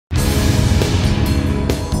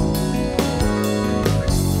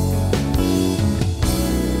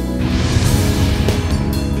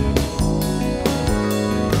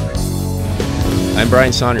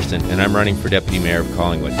Brian Saunderson, and I'm running for Deputy Mayor of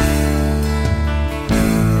Collingwood.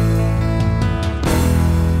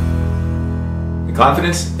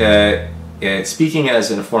 Confidence, speaking as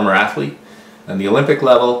a former athlete, on the Olympic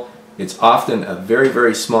level, it's often a very,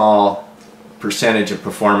 very small percentage of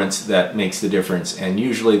performance that makes the difference, and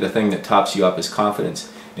usually the thing that tops you up is confidence.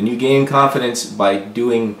 And you gain confidence by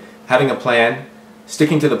having a plan,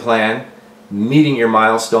 sticking to the plan, meeting your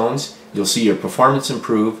milestones. You'll see your performance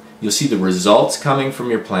improve, you'll see the results coming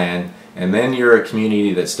from your plan, and then you're a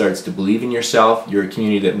community that starts to believe in yourself, you're a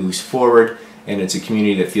community that moves forward, and it's a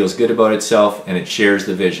community that feels good about itself and it shares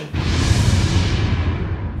the vision.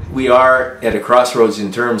 We are at a crossroads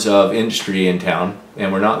in terms of industry in town,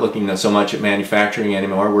 and we're not looking so much at manufacturing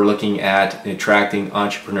anymore. We're looking at attracting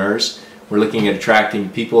entrepreneurs. We're looking at attracting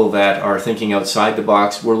people that are thinking outside the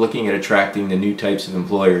box. We're looking at attracting the new types of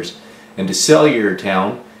employers. And to sell your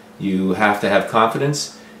town, you have to have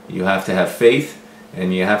confidence, you have to have faith,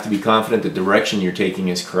 and you have to be confident the direction you're taking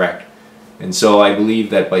is correct. And so I believe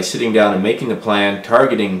that by sitting down and making the plan,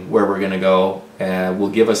 targeting where we're going to go, will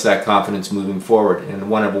give us that confidence moving forward. And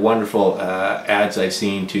one of the wonderful ads I've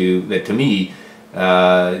seen that to me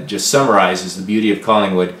just summarizes the beauty of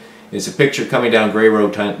Collingwood is a picture coming down Grey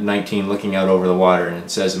Road 19 looking out over the water, and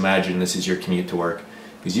it says, imagine this is your commute to work.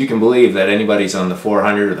 Because you can believe that anybody's on the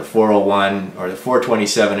 400 or the 401 or the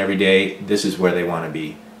 427 every day, this is where they want to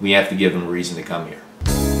be. We have to give them a reason to come here.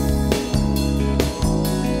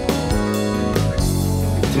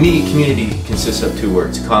 To me, community consists of two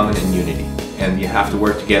words, common and unity. And you have to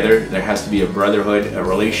work together. There has to be a brotherhood, a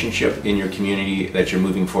relationship in your community that you're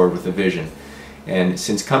moving forward with a vision. And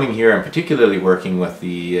since coming here, I'm particularly working with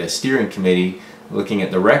the steering committee, looking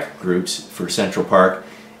at the rec groups for Central Park.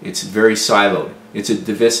 It's very siloed. It's a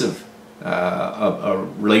divisive a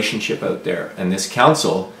relationship out there. And this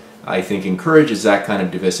council, I think, encourages that kind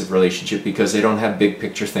of divisive relationship because they don't have big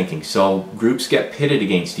picture thinking. So groups get pitted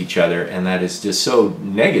against each other, and that is just so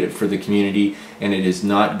negative for the community, and it is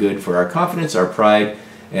not good for our confidence, our pride,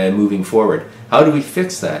 and moving forward. How do we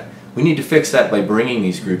fix that? We need to fix that by bringing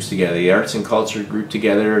these groups together, the arts and culture group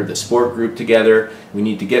together, the sport group together. We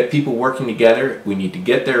need to get people working together. We need to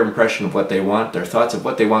get their impression of what they want, their thoughts of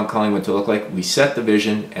what they want Collingwood to look like. We set the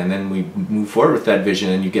vision, and then we move forward with that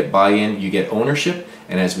vision, and you get buy-in, you get ownership,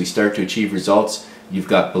 and as we start to achieve results, you've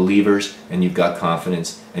got believers, and you've got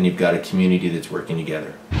confidence, and you've got a community that's working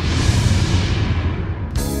together.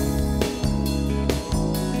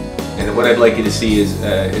 And what I'd like you to see is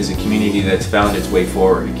a community that's found its way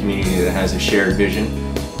forward, a community that has a shared vision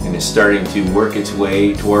and is starting to work its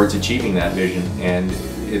way towards achieving that vision. And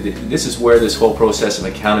this is where this whole process of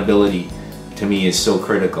accountability to me is so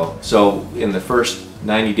critical. So in the first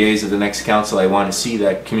 90 days of the next council, I want to see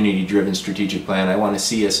that community-driven strategic plan. I want to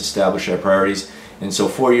see us establish our priorities. And so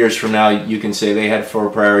 4 years from now, you can say they had 4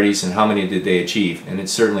 priorities and how many did they achieve? And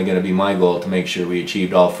it's certainly going to be my goal to make sure we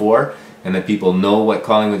achieved all 4, and that people know what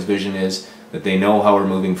Collingwood's vision is, that they know how we're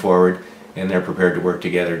moving forward, and they're prepared to work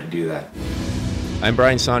together to do that. I'm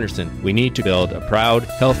Brian Saunderson. We need to build a proud,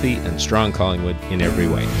 healthy, and strong Collingwood in every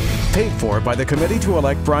way. Paid for by the committee to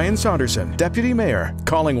elect Brian Saunderson, Deputy Mayor,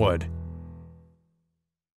 Collingwood.